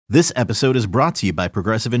This episode is brought to you by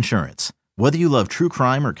Progressive Insurance. Whether you love true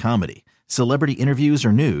crime or comedy, celebrity interviews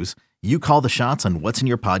or news, you call the shots on what's in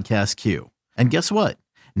your podcast queue. And guess what?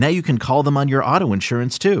 Now you can call them on your auto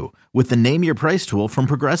insurance too with the Name Your Price tool from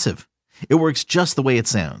Progressive. It works just the way it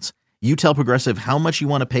sounds. You tell Progressive how much you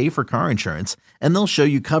want to pay for car insurance, and they'll show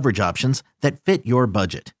you coverage options that fit your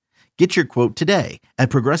budget. Get your quote today at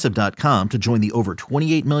Progressive.com to join the over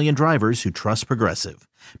 28 million drivers who trust Progressive.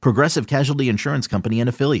 Progressive Casualty Insurance Company and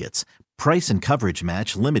Affiliates. Price and coverage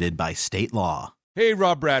match limited by state law. Hey,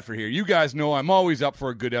 Rob Bradford here. You guys know I'm always up for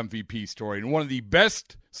a good MVP story, and one of the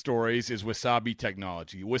best stories is Wasabi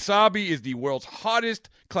Technology. Wasabi is the world's hottest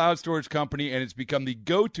cloud storage company, and it's become the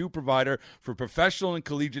go-to provider for professional and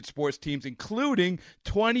collegiate sports teams, including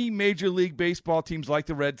 20 Major League Baseball teams like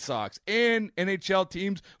the Red Sox and NHL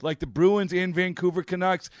teams like the Bruins and Vancouver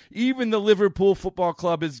Canucks. Even the Liverpool Football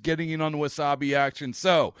Club is getting in on the Wasabi action.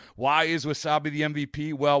 So, why is Wasabi the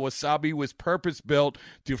MVP? Well, Wasabi was purpose-built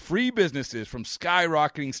to free businesses from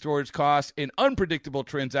skyrocketing storage costs and unpredictable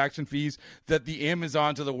transaction fees that the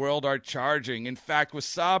Amazons of the world are charging. In fact,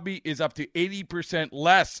 Wasabi is up to 80%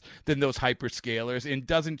 less than those hyperscalers and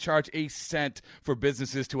doesn't charge a cent for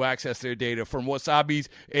businesses to access their data. From Wasabi's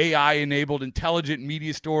AI-enabled intelligent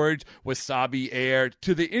media storage, Wasabi Air,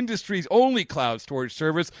 to the industry's only cloud storage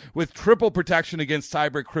service with triple protection against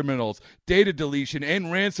cyber criminals, data deletion, and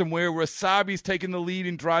ransomware, Wasabi's taken the lead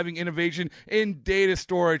in driving innovation in data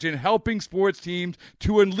storage and helping sports teams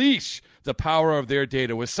to unleash the power of their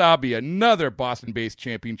data. Wasabi, another Boston-based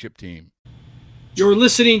championship team. You're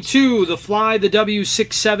listening to the Fly the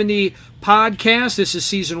W670 podcast. This is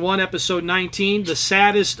Season 1, Episode 19, the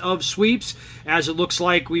saddest of sweeps, as it looks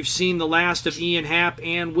like we've seen the last of Ian Happ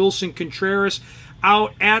and Wilson Contreras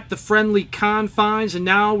out at the friendly confines, and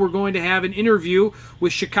now we're going to have an interview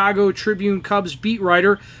with Chicago Tribune Cubs beat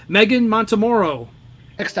writer Meghan Montemurro.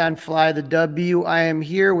 Next on Fly the W, I am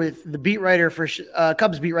here with the beat writer for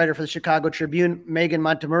Cubs beat writer for the Chicago Tribune, Meghan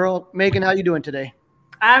Montemurro. Meghan, how you doing today?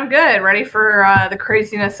 I'm good. Ready for the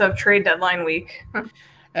craziness of trade deadline week.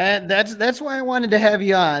 And that's why I wanted to have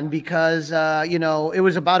you on, because it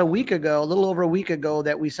was about a week ago, a little over a week ago,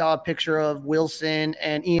 that we saw a picture of Wilson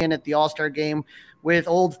and Ian at the All-Star game with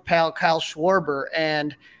old pal Kyle Schwarber,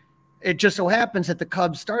 and it just so happens that the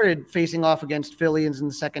Cubs started facing off against Phillies in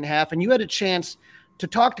the second half, and you had a chance to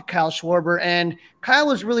talk to Kyle Schwarber, and Kyle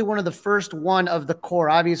was really one of the first one of the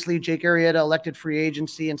core. Obviously, Jake Arrieta elected free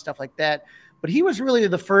agency and stuff like that, but he was really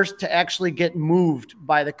the first to actually get moved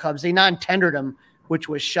by the Cubs. They non-tendered him, which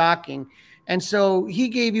was shocking. And so he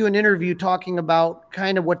gave you an interview talking about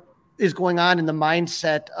kind of what is going on in the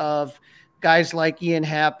mindset of guys like Ian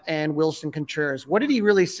Happ and Wilson Contreras. What did he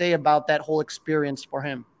really say about that whole experience for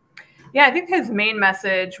him? Yeah, I think his main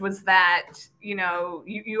message was that,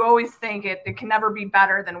 you always think it can never be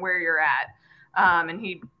better than where you're at. And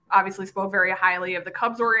he obviously spoke very highly of the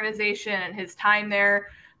Cubs organization and his time there.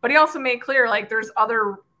 But he also made clear, there's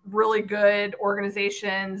other really good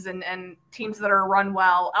organizations and teams that are run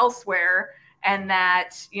well elsewhere, and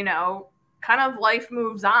that, kind of life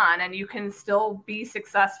moves on and you can still be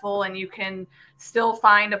successful and you can still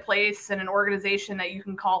find a place in an organization that you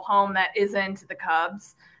can call home that isn't the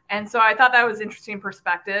Cubs. And so I thought that was interesting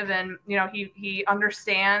perspective. And, he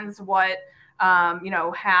understands what,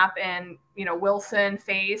 Happ and, Wilson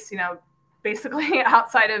face, basically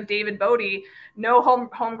outside of David Bodie, no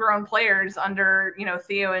homegrown players under,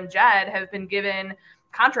 Theo and Jed have been given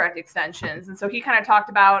contract extensions. And so he kind of talked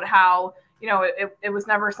about how, it was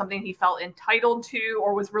never something he felt entitled to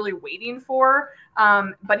or was really waiting for.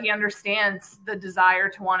 But he understands the desire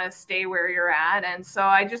to want to stay where you're at. And so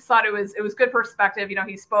I just thought it was good perspective.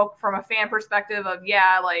 He spoke from a fan perspective of,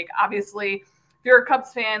 obviously if you're a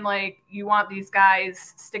Cubs fan, you want these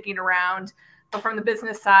guys sticking around. But from the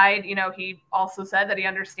business side, he also said that he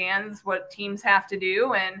understands what teams have to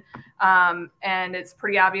do. And it's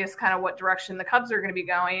pretty obvious kind of what direction the Cubs are going to be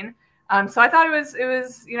going. So I thought it was,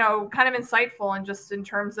 kind of insightful, and just in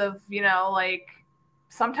terms of,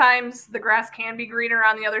 sometimes the grass can be greener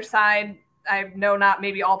on the other side. I know not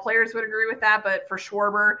maybe all players would agree with that, but for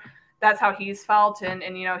Schwarber, that's how he's felt. And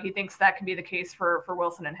he thinks that can be the case for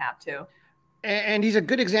Wilson and Happ too. And he's a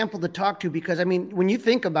good example to talk to because, I mean, when you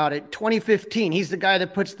think about it, 2015, he's the guy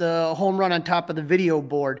that puts the home run on top of the video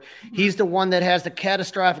board. He's the one that has the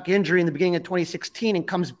catastrophic injury in the beginning of 2016 and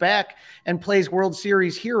comes back and plays World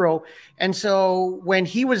Series hero. And so when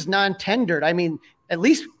he was non-tendered, I mean, at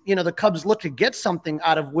least, you know, the Cubs looked to get something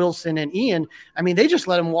out of Wilson and Ian. I mean, they just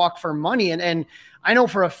let him walk for money. And I know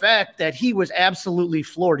for a fact that he was absolutely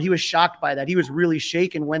floored. He was shocked by that. He was really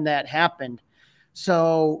shaken when that happened.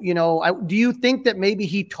 So, do you think that maybe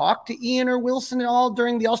he talked to Ian or Wilson at all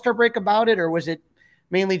during the All-Star break about it, or was it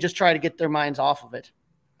mainly just try to get their minds off of it?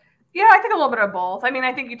 Yeah, I think a little bit of both. I mean,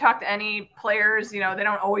 I think you talk to any players, they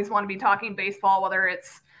don't always want to be talking baseball, whether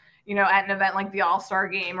it's, at an event like the All-Star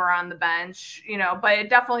game or on the bench, but it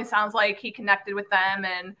definitely sounds like he connected with them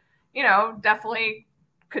and, definitely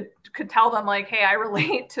could tell them like, hey, I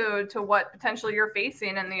relate to what potentially you're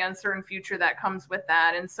facing and the uncertain future that comes with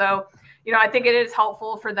that. And so, I think it is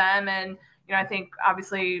helpful for them. And, I think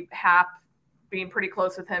obviously Hap being pretty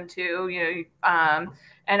close with him too,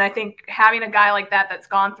 and I think having a guy like that that's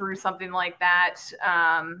gone through something like that,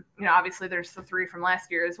 obviously there's the 3 from last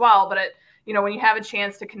year as well, but when you have a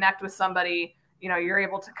chance to connect with somebody, you're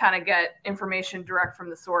able to kind of get information direct from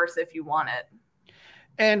the source if you want it.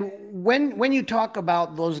 And when you talk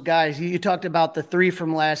about those guys, you talked about the 3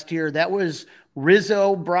 from last year. That was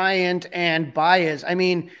Rizzo, Bryant, and Baez. I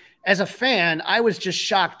mean, as a fan, I was just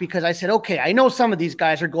shocked because I said, okay, I know some of these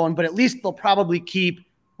guys are going, but at least they'll probably keep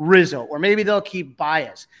Rizzo or maybe they'll keep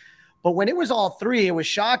Baez. But when it was all 3, it was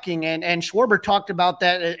shocking. And Schwarber talked about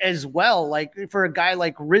that as well. Like for a guy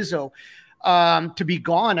like Rizzo to be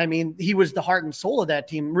gone, I mean, he was the heart and soul of that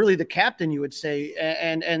team, really the captain, you would say.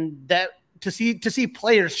 And that to see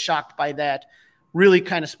players shocked by that really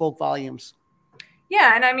kind of spoke volumes.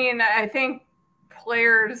 Yeah. And I mean, I think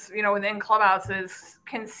players, within clubhouses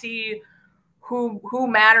can see who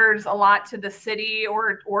matters a lot to the city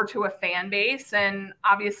or to a fan base. And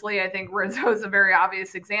obviously I think Rizzo is a very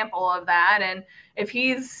obvious example of that. And if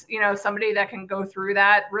he's, somebody that can go through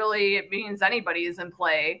that, really it means anybody is in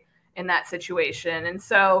play in that situation. And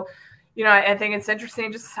so, I think it's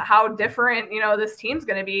interesting just how different, this team's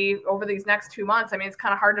going to be over these next 2 months. I mean, it's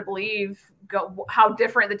kind of hard to believe how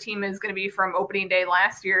different the team is going to be from opening day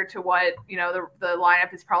last year to what, the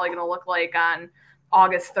lineup is probably going to look like on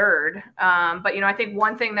August 3rd. But, I think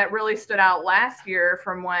one thing that really stood out last year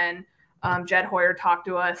from when Jed Hoyer talked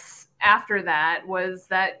to us after that was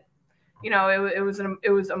that,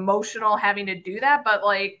 it was emotional having to do that, but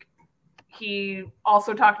like, he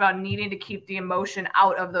also talked about needing to keep the emotion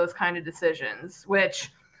out of those kind of decisions, which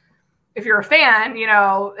if you're a fan,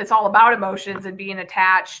 it's all about emotions and being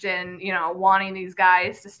attached and, wanting these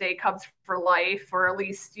guys to stay Cubs for life or at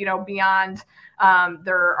least, beyond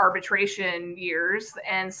their arbitration years.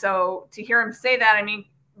 And so to hear him say that, I mean,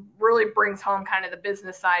 really brings home kind of the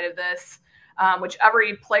business side of this, which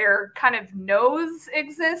every player kind of knows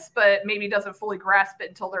exists, but maybe doesn't fully grasp it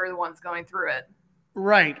until they're the ones going through it.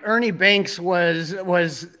 Right. Ernie Banks was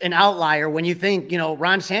an outlier when you think,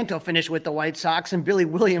 Ron Santo finished with the White Sox and Billy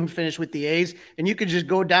Williams finished with the A's. And you could just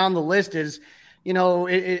go down the list as,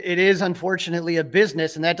 it is unfortunately a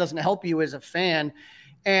business and that doesn't help you as a fan.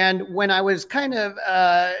 And when I was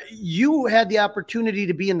you had the opportunity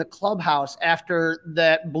to be in the clubhouse after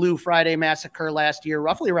that Blue Friday massacre last year,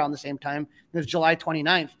 roughly around the same time. It was July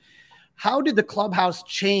 29th. How did the clubhouse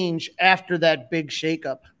change after that big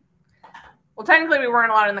shakeup? Well, technically we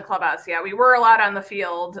weren't allowed in the clubhouse. Yeah, we were allowed on the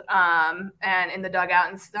field and in the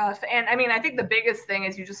dugout and stuff. And I mean, I think the biggest thing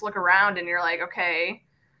is you just look around and you're like, okay,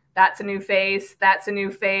 that's a new face. That's a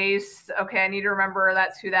new face. Okay, I need to remember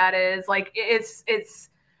that's who that is. Like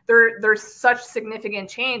there's such significant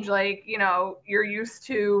change. Like, you're used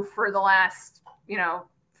to for the last,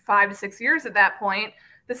 5 to 6 years at that point,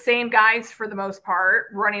 the same guys for the most part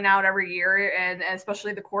running out every year and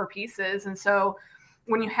especially the core pieces. And so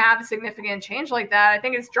when you have a significant change like that, I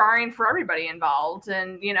think it's jarring for everybody involved.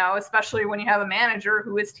 And, especially when you have a manager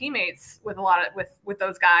who is teammates with with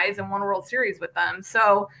those guys and won a World Series with them.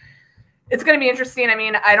 So it's going to be interesting. I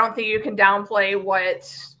mean, I don't think you can downplay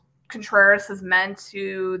what Contreras has meant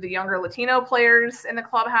to the younger Latino players in the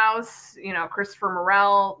clubhouse, Christopher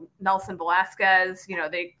Morel, Nelson Velasquez,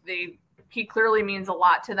 he clearly means a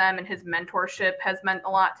lot to them and his mentorship has meant a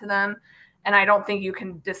lot to them. And I don't think you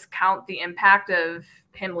can discount the impact of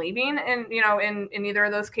him leaving in either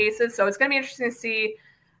of those cases. So it's going to be interesting to see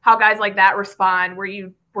how guys like that respond where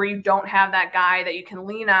you don't have that guy that you can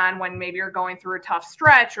lean on when maybe you're going through a tough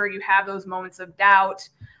stretch or you have those moments of doubt.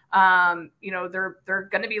 They're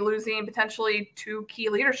going to be losing potentially 2 key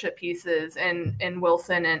leadership pieces in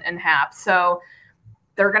Wilson and Hap. So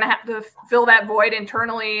they're going to have to fill that void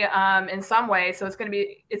internally in some way. So it's going to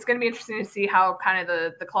be interesting to see how kind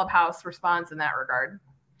of the clubhouse responds in that regard.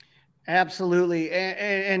 Absolutely.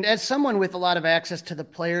 And as someone with a lot of access to the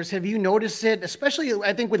players, have you noticed it? Especially,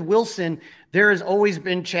 I think with Wilson, there has always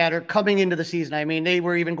been chatter coming into the season. I mean, they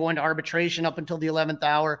were even going to arbitration up until the 11th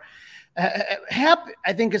hour. Hap,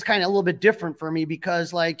 I think, is kind of a little bit different for me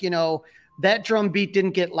because, that drum beat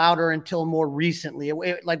didn't get louder until more recently.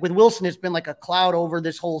 Like with Wilson, it's been like a cloud over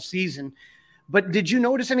this whole season. But did you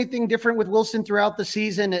notice anything different with Wilson throughout the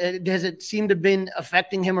season? Has it seemed to have been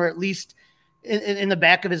affecting him, or at least in the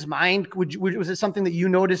back of his mind? Was it something that you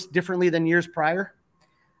noticed differently than years prior?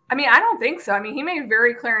 I mean, I don't think so. I mean, he made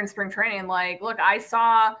very clear in spring training, like, look, I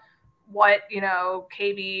saw what,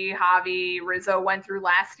 KB, Javi, Rizzo went through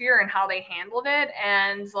last year and how they handled it.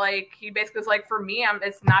 And like, he basically was like, for me,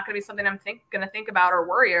 it's not going to be something I'm going to think about or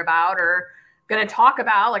worry about or going to talk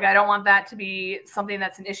about. Like, I don't want that to be something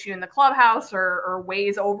that's an issue in the clubhouse or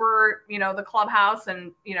weighs over, the clubhouse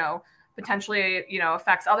and, potentially,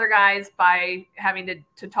 affects other guys by having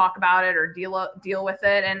to talk about it or deal with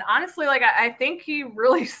it. And honestly, like, I think he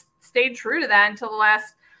really stayed true to that until the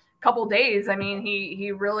last couple days. I mean,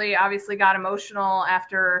 he really obviously got emotional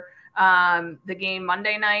after the game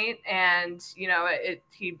Monday night, and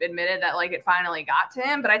he admitted that like it finally got to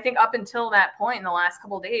him. But I think up until that point in the last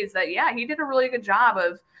couple of days, that he did a really good job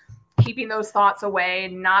of keeping those thoughts away,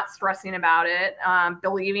 not stressing about it,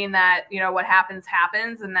 believing that what happens,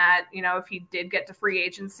 and that if he did get to free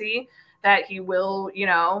agency, that he will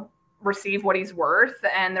receive what he's worth,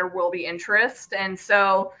 and there will be interest. And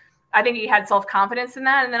so I think he had self-confidence in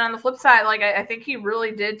that. And then on the flip side, like I think he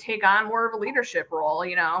really did take on more of a leadership role,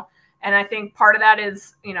 and I think part of that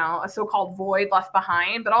is, a so-called void left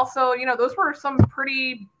behind, but also, those were some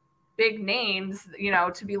pretty big names,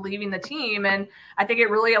 to be leaving the team. And I think it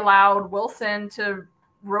really allowed Wilson to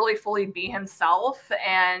really fully be himself.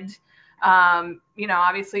 And,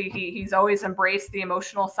 obviously he's always embraced the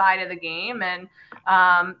emotional side of the game. And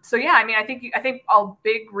so, yeah, I mean, I think a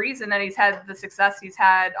big reason that he's had the success he's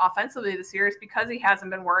had offensively this year is because he hasn't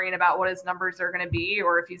been worrying about what his numbers are going to be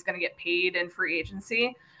or if he's going to get paid in free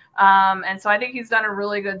agency. And so I think he's done a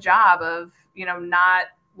really good job of, not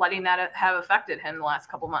letting that have affected him the last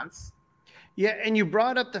couple months. Yeah, and you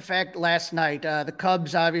brought up the fact last night, the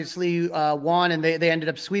Cubs obviously won, and they ended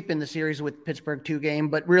up sweeping the series with Pittsburgh 2-game,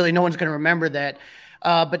 but really no one's going to remember that.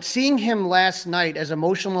 But seeing him last night, as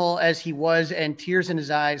emotional as he was and tears in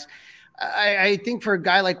his eyes, I think for a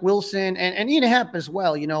guy like Wilson and Ian Happ as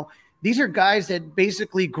well, these are guys that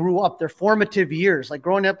basically grew up their formative years, like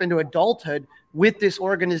growing up into adulthood with this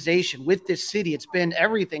organization, with this city. It's been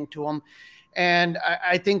everything to them. And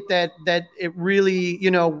I think that it really,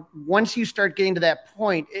 once you start getting to that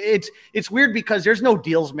point, it's weird because there's no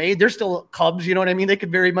deals made. There's still Cubs, you know what I mean? They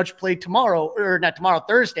could very much play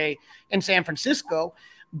Thursday in San Francisco.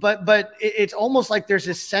 But it's almost like there's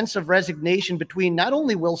this sense of resignation between not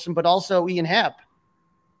only Wilson, but also Ian Happ.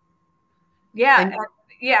 Yeah.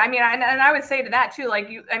 I mean, and I would say to that too,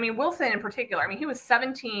 Wilson in particular, he was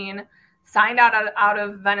 17, signed out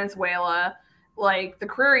of Venezuela. Like, the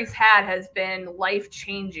career he's had has been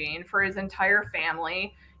life-changing for his entire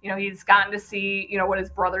family. He's gotten to see, what his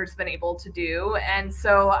brother's been able to do. And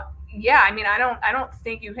so, yeah, I mean, I don't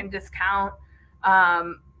think you can discount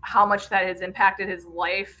how much that has impacted his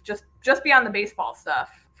life just beyond the baseball stuff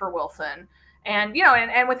for Wilson. And,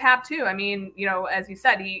 and with Happ too, I mean, as you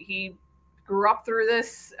said, he grew up through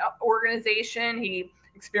this organization. He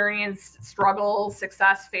experienced struggle,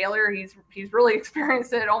 success, failure. He's really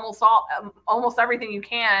experienced it almost everything you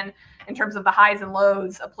can in terms of the highs and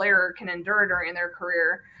lows a player can endure during their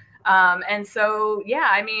career. And so, yeah,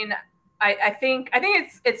 I mean, I think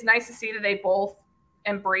it's nice to see that they both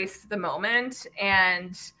embraced the moment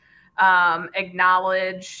and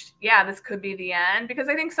acknowledged, this could be the end, because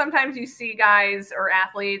I think sometimes you see guys or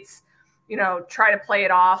athletes try to play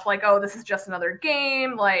it off like, oh, this is just another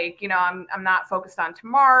game. Like, I'm not focused on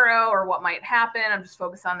tomorrow or what might happen. I'm just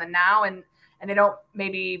focused on the now. And they don't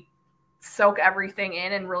maybe soak everything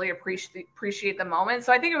in and really appreciate the moment.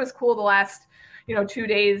 So I think it was cool the last, 2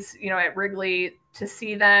 days, at Wrigley to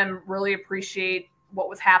see them really appreciate what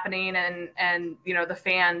was happening and, the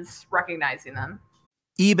fans recognizing them.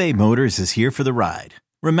 eBay Motors is here for the ride.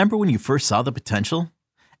 Remember when you first saw the potential?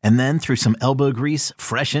 And then through some elbow grease,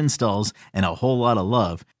 fresh installs, and a whole lot of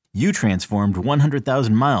love, you transformed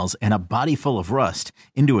 100,000 miles and a body full of rust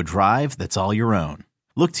into a drive that's all your own.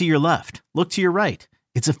 Look to your left. Look to your right.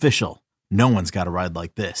 It's official. No one's got a ride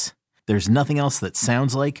like this. There's nothing else that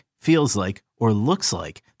sounds like, feels like, or looks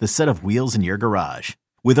like the set of wheels in your garage.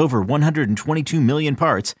 With over 122 million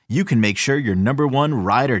parts, you can make sure your number one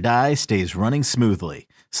ride or die stays running smoothly,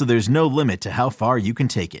 so there's no limit to how far you can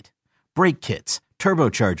take it. Brake kits,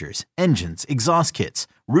 turbochargers, engines, exhaust kits,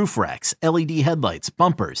 roof racks, LED headlights,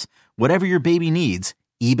 bumpers, whatever your baby needs,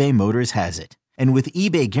 eBay Motors has it. And with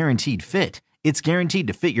eBay Guaranteed Fit, it's guaranteed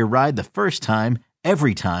to fit your ride the first time,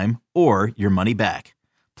 every time, or your money back.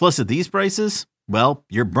 Plus at these prices, well,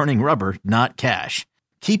 you're burning rubber, not cash.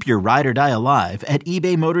 Keep your ride or die alive at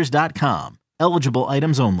ebaymotors.com. Eligible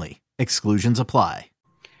items only. Exclusions apply.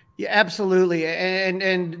 Yeah, absolutely.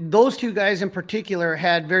 And those two guys in particular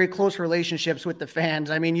had very close relationships with the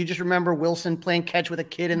fans. I mean, you just remember Wilson playing catch with a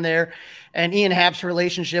kid in there, and Ian Happ's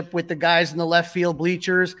relationship with the guys in the left field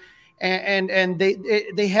bleachers. And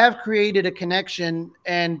they have created a connection.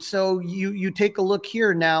 And so you take a look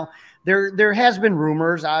here now. There has been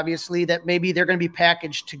rumors, obviously, that maybe they're going to be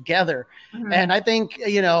packaged together. Mhm. And I think,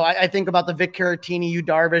 I think about the Vic Caratini, Yu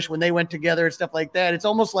Darvish, when they went together and stuff like that. It's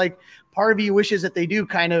almost like part of you wishes that they do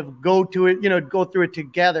kind of go through it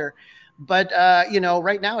together. But,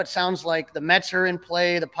 right now it sounds like the Mets are in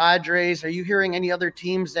play, the Padres. Are you hearing any other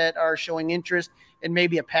teams that are showing interest in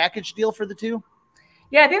maybe a package deal for the two?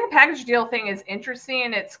 Yeah, I think the package deal thing is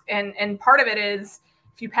interesting. And part of it is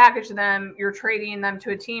if you package them, you're trading them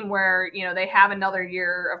to a team where, they have another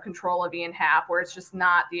year of control of Ian Happ, where it's just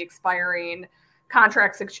not the expiring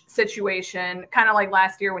contract situation. Kind of like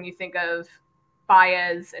last year when you think of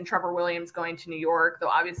Baez and Trevor Williams going to New York, though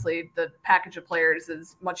obviously the package of players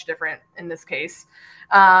is much different in this case.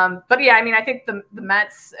 But yeah, I mean, I think the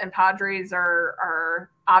Mets and Padres are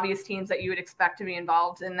obvious teams that you would expect to be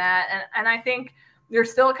involved in that. And I think there's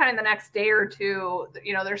still kind of the next day or two,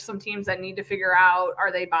 there's some teams that need to figure out, are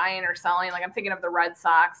they buying or selling? Like I'm thinking of the Red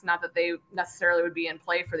Sox, not that they necessarily would be in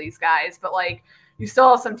play for these guys, but like you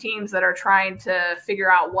still have some teams that are trying to figure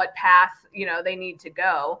out what path, they need to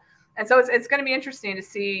go. And so it's going to be interesting to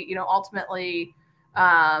see, ultimately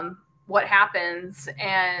what happens.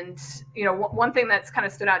 And, one thing that's kind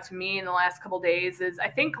of stood out to me in the last couple of days is I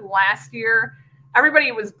think last year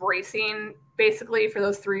everybody was bracing basically for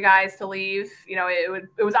those three guys to leave.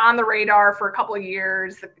 It was on the radar for a couple of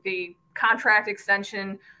years. The contract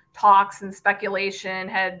extension talks and speculation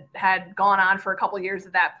had gone on for a couple of years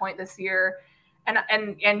at that point this year. And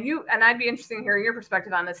I'd be interested in hearing your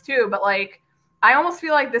perspective on this too. But like, I almost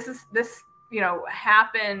feel like this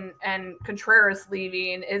Happen and Contreras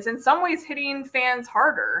leaving is in some ways hitting fans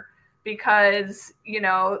harder because,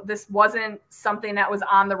 this wasn't something that was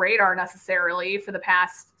on the radar necessarily for the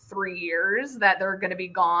past 3 years, that they're going to be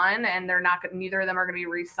gone and neither of them are going to be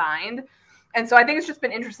re-signed. And so I think it's just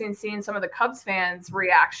been interesting seeing some of the Cubs fans'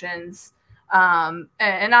 reactions.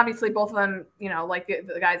 And obviously both of them, like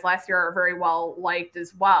the guys last year are very well liked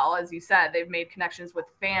as well. As you said, they've made connections with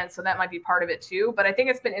fans. So that might be part of it too. But I think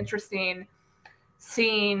it's been interesting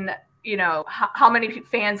seeing, how many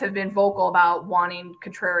fans have been vocal about wanting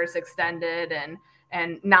Contreras extended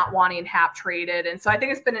and not wanting Happ traded. And so I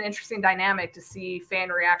think it's been an interesting dynamic to see fan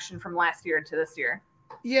reaction from last year to this year.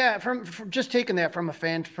 Yeah, from just taking that from a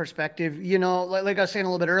fan's perspective, like I was saying a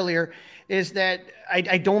little bit earlier, is that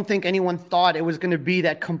I don't think anyone thought it was going to be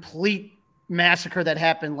that complete massacre that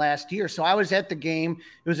happened last year. So I was at the game.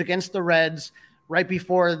 It was against the Reds right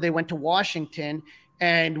before they went to Washington.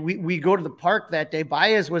 And we go to the park that day.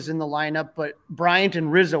 Baez was in the lineup, but Bryant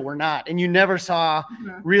and Rizzo were not. And you never saw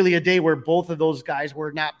really a day where both of those guys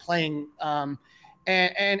were not playing.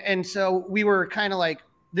 And so we were kind of like,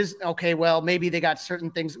 this, okay, well, maybe they got certain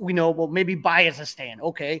things we know. Well, maybe Baez is staying.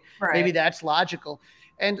 Okay, right. Maybe that's logical.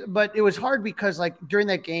 But it was hard because like during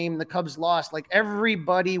that game, the Cubs lost. Like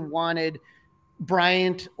everybody wanted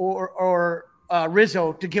Bryant or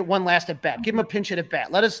Rizzo to get one last at bat. Give him a pinch hit at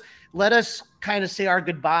bat. Let us kind of say our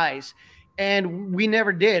goodbyes. And we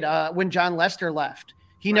never did. When John Lester left,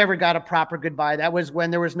 he never got a proper goodbye. That was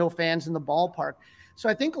when there was no fans in the ballpark. So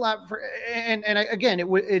I think a lot for again,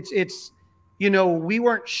 it's we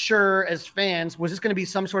weren't sure as fans, was this going to be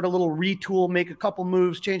some sort of little retool, make a couple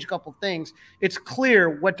moves, change a couple things? It's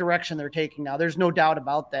clear what direction they're taking now. There's no doubt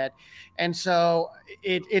about that. And so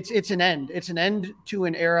it's an end. It's an end to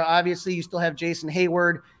an era. Obviously, you still have Jason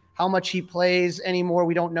Hayward. How much he plays anymore,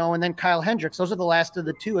 we don't know. And then Kyle Hendricks. Those are the last of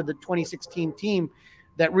the two of the 2016 team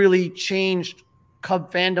that really changed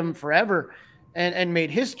Cub fandom forever and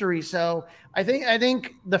made history. So I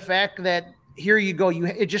think the fact that here you go,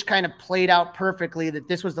 it just kind of played out perfectly that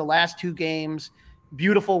this was the last two games,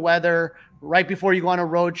 beautiful weather, right before you go on a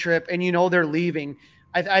road trip, and they're leaving.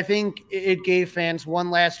 I think it gave fans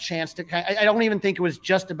one last chance to I don't even think it was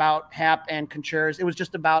just about Happ and Contreras. It was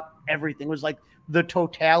just about everything. It was like the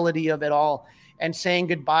totality of it all, and saying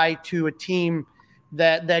goodbye to a team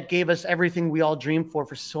that gave us everything we all dreamed for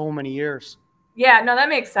so many years. Yeah, no, that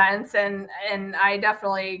makes sense. And I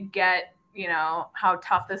definitely get, how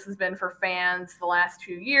tough this has been for fans the last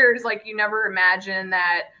 2 years. Like you never imagine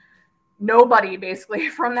that nobody basically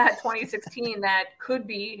from that 2016 that could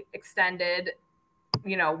be extended,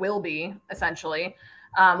 will be essentially,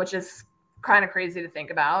 which is kind of crazy to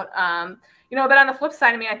think about. But on the flip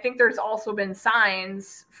side, I mean, I think there's also been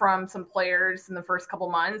signs from some players in the first couple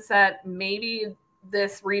months that maybe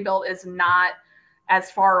this rebuild is not as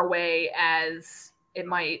far away as it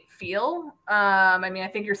might feel. I mean, I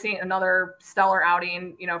think you're seeing another stellar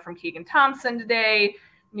outing, from Keegan Thompson today.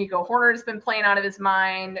 Nico Horner's been playing out of his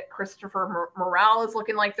mind. Christopher Morale is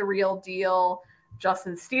looking like the real deal.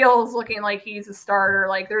 Justin Steele is looking like he's a starter.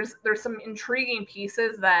 Like there's some intriguing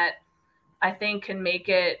pieces that I think can make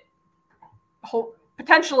it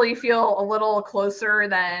potentially feel a little closer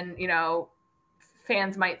than,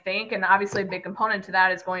 fans might think. And obviously a big component to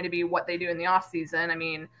that is going to be what they do in the offseason. I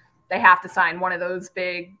mean, they have to sign one of those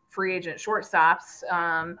big free agent shortstops.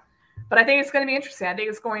 But I think it's going to be interesting. I think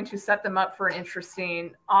it's going to set them up for an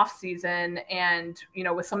interesting offseason. And,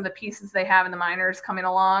 with some of the pieces they have in the minors coming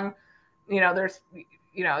along, there's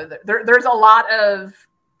a lot of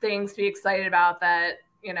things to be excited about that,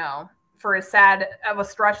 for as sad of a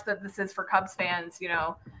stretch that this is for Cubs fans,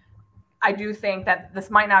 I do think that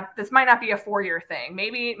this might not be a 4-year thing.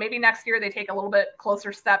 Maybe next year they take a little bit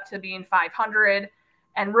closer step to being 500,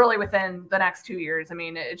 and really within the next 2 years, I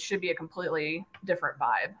mean, it should be a completely different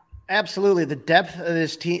vibe. Absolutely. The depth of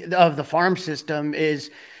this team, of the farm system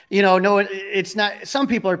is, no, it's not. Some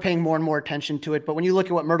people are paying more and more attention to it, but when you look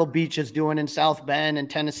at what Myrtle Beach is doing in South Bend and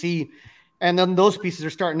Tennessee, and then those pieces are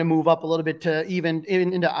starting to move up a little bit to even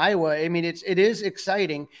into Iowa. I mean, it is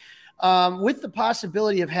exciting. With the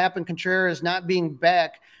possibility of Happen Contreras not being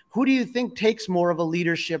back, who do you think takes more of a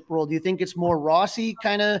leadership role? Do you think it's more Rossi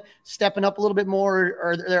kind of stepping up a little bit more,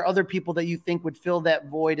 or are there other people that you think would fill that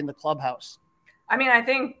void in the clubhouse? I mean, I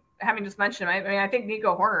think, having just mentioned him, I think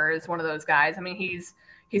Nico Horner is one of those guys. I mean, he's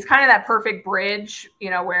kind of that perfect bridge,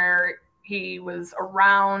 where he was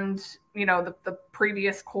around, the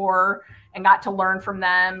previous core and got to learn from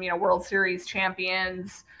them, World Series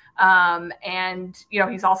champions. And,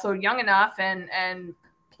 he's also young enough and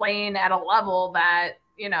playing at a level that,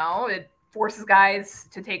 it forces guys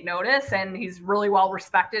to take notice, and he's really well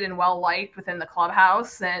respected and well liked within the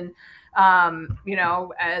clubhouse. And,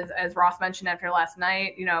 as Ross mentioned after last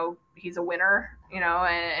night, he's a winner,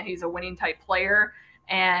 and he's a winning type player.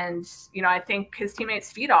 And, I think his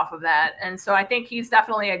teammates feed off of that. And so I think he's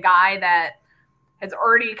definitely a guy that has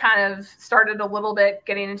already kind of started a little bit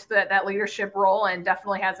getting into that leadership role, and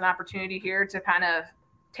definitely has an opportunity here to kind of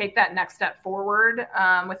take that next step forward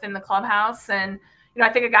within the clubhouse. And, I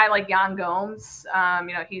think a guy like Yan Gomes,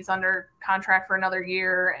 he's under contract for another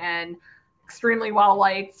year and extremely well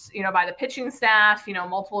liked, by the pitching staff.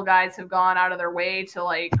 Multiple guys have gone out of their way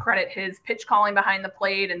to credit his pitch calling behind the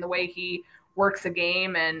plate and the way he works a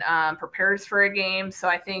game and prepares for a game. So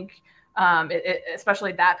I think,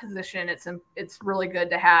 especially that position, it's really good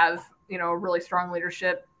to have, a really strong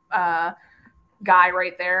leadership guy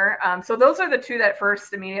right there. So those are the two that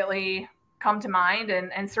first immediately come to mind.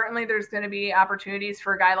 And certainly there's going to be opportunities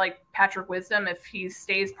for a guy like Patrick Wisdom, if he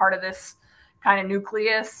stays part of this kind of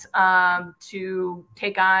nucleus, to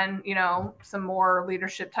take on, some more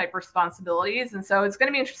leadership type responsibilities. And so it's going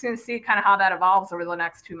to be interesting to see kind of how that evolves over the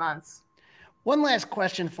next 2 months. One last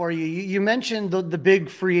question for you. You mentioned the big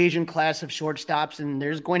free agent class of shortstops, and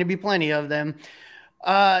there's going to be plenty of them.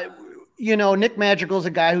 Nick Madrigal's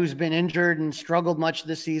a guy who's been injured and struggled much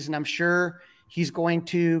this season. I'm sure he's going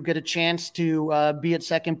to get a chance to be at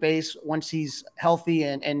second base once he's healthy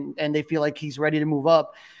and they feel like he's ready to move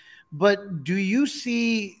up. But do you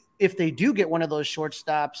see, if they do get one of those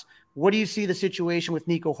shortstops, what do you see the situation with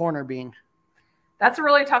Nico Horner being? That's a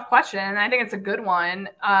really tough question, and I think it's a good one.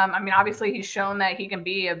 Obviously he's shown that he can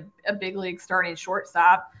be a big league starting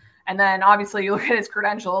shortstop. And then obviously you look at his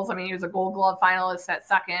credentials. I mean, he was a Gold Glove finalist at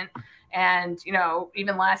second. And,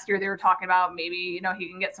 even last year they were talking about maybe, he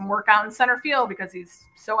can get some work out in center field because he's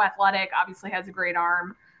so athletic, obviously has a great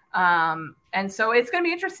arm. And so it's going to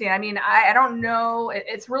be interesting. I mean, I don't know.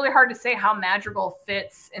 It's really hard to say how Madrigal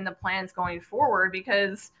fits in the plans going forward,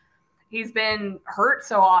 because he's been hurt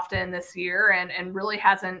so often this year and really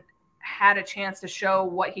hasn't had a chance to show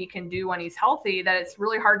what he can do when he's healthy, that it's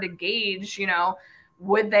really hard to gauge,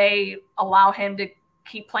 would they allow him to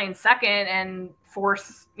keep playing second and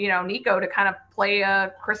force, Nico to kind of play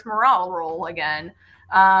a Chris Morale role again?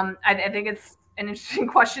 I think it's an interesting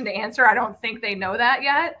question to answer. I don't think they know that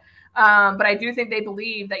yet. But I do think they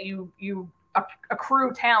believe that you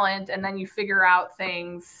accrue talent and then you figure out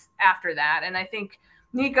things after that. And I think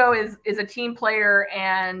Nico is a team player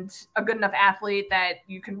and a good enough athlete that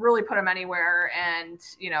you can really put him anywhere, and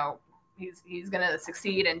he's going to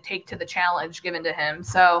succeed and take to the challenge given to him.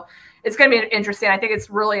 So it's going to be interesting. I think it's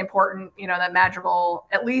really important, that Madrigal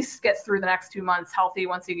at least gets through the next 2 months healthy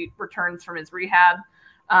once he returns from his rehab,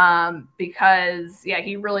 because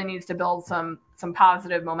he really needs to build some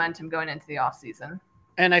positive momentum going into the off season.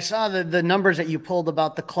 And I saw the numbers that you pulled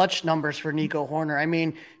about the clutch numbers for Nico Horner. I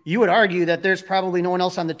mean, you would argue that there's probably no one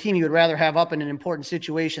else on the team you would rather have up in an important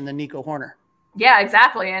situation than Nico Horner. Yeah,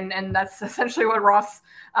 exactly. And that's essentially what Ross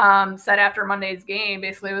said after Monday's game.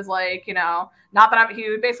 Basically, it was like, he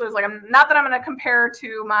basically was like, I'm not that I'm going to compare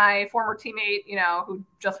to my former teammate, who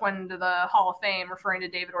just went into the Hall of Fame, referring to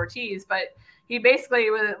David Ortiz, but he basically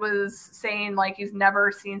was saying like he's never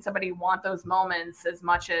seen somebody want those moments as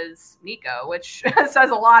much as Nico, which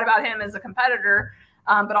says a lot about him as a competitor,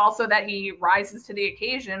 but also that he rises to the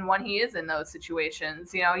occasion when he is in those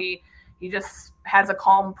situations. He just has a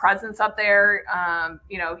calm presence up there.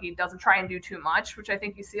 He doesn't try and do too much, which I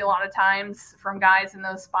think you see a lot of times from guys in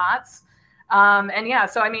those spots. So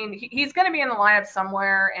I mean, he's going to be in the lineup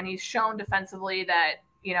somewhere, and he's shown defensively that,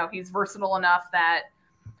 he's versatile enough that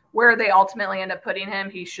where they ultimately end up putting him,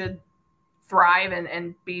 he should thrive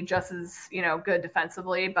and be just as, good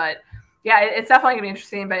defensively. But yeah, it's definitely gonna be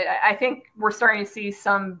interesting. But I think we're starting to see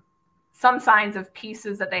some signs of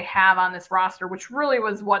pieces that they have on this roster, which really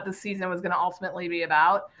was what the season was going to ultimately be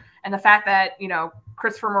about. And the fact that,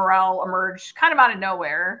 Christopher Morel emerged kind of out of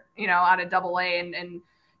nowhere, out of AA and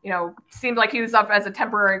seemed like he was up as a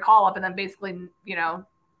temporary call up and then basically,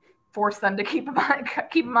 force them to keep him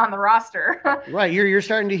on the roster. Right. You're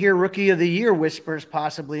starting to hear rookie of the year whispers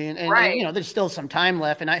possibly. And right. There's still some time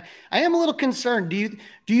left. And I am a little concerned. Do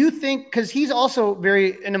you think, cause he's also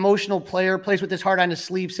an emotional player, plays with his heart on his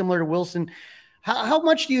sleeve, similar to Wilson. How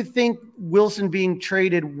much do you think Wilson being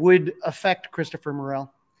traded would affect Christopher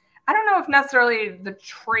Morel? I don't know if necessarily the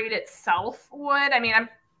trade itself would. I mean,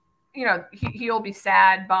 he'll be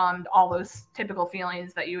sad, bummed, all those typical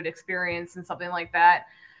feelings that you would experience in something like that.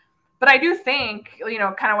 But I do think,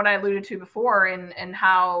 kind of what I alluded to before and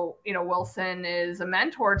how, Wilson is a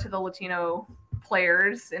mentor to the Latino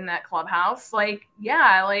players in that clubhouse. I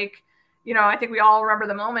think we all remember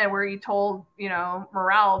the moment where he told,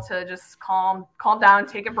 Morel to just calm down,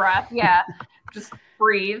 take a breath. Yeah. Just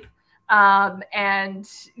breathe. I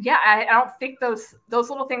don't think those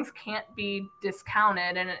little things can't be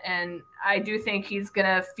discounted. And I do think he's going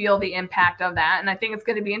to feel the impact of that. And I think it's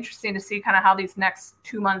going to be interesting to see kind of how these next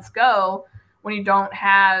 2 months go when you don't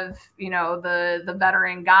have, the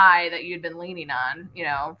veteran guy that you'd been leaning on,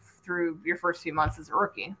 through your first few months as a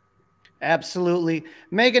rookie. Absolutely.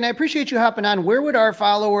 Meghan, I appreciate you hopping on. Where would our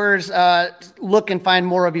followers look and find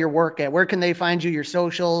more of your work at? Where can they find you, your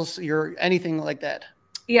socials, your anything like that?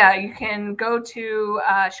 Yeah, you can go to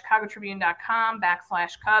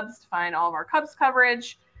chicagotribune.com/Cubs to find all of our Cubs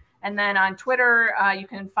coverage. And then on Twitter, you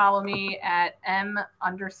can follow me at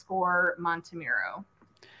 @M_Montemurro.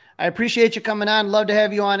 I appreciate you coming on. Love to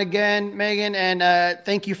have you on again, Meghan. And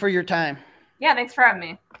thank you for your time. Yeah, thanks for having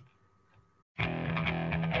me.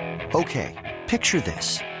 Okay, picture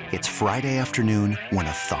this. It's Friday afternoon when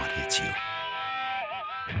a thought hits you.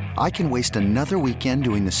 I can waste another weekend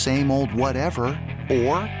doing the same old whatever,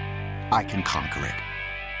 or I can conquer it.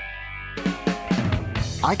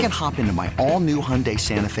 I can hop into my all-new Hyundai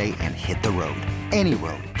Santa Fe and hit the road. Any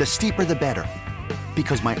road. The steeper, the better.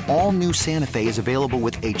 Because my all-new Santa Fe is available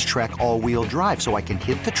with H-Track all-wheel drive, so I can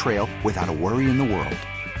hit the trail without a worry in the world.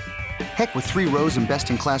 Heck, with 3 rows and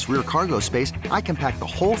best-in-class rear cargo space, I can pack the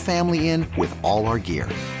whole family in with all our gear.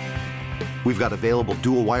 We've got available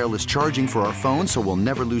dual wireless charging for our phones, so we'll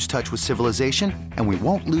never lose touch with civilization, and we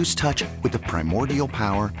won't lose touch with the primordial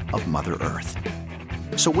power of Mother Earth.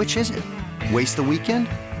 So which is it? Waste the weekend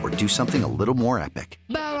or do something a little more epic?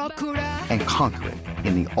 And conquer it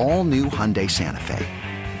in the all-new Hyundai Santa Fe.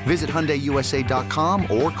 Visit HyundaiUSA.com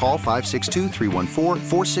or call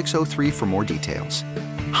 562-314-4603 for more details.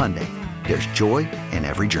 Hyundai, there's joy in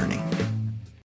every journey.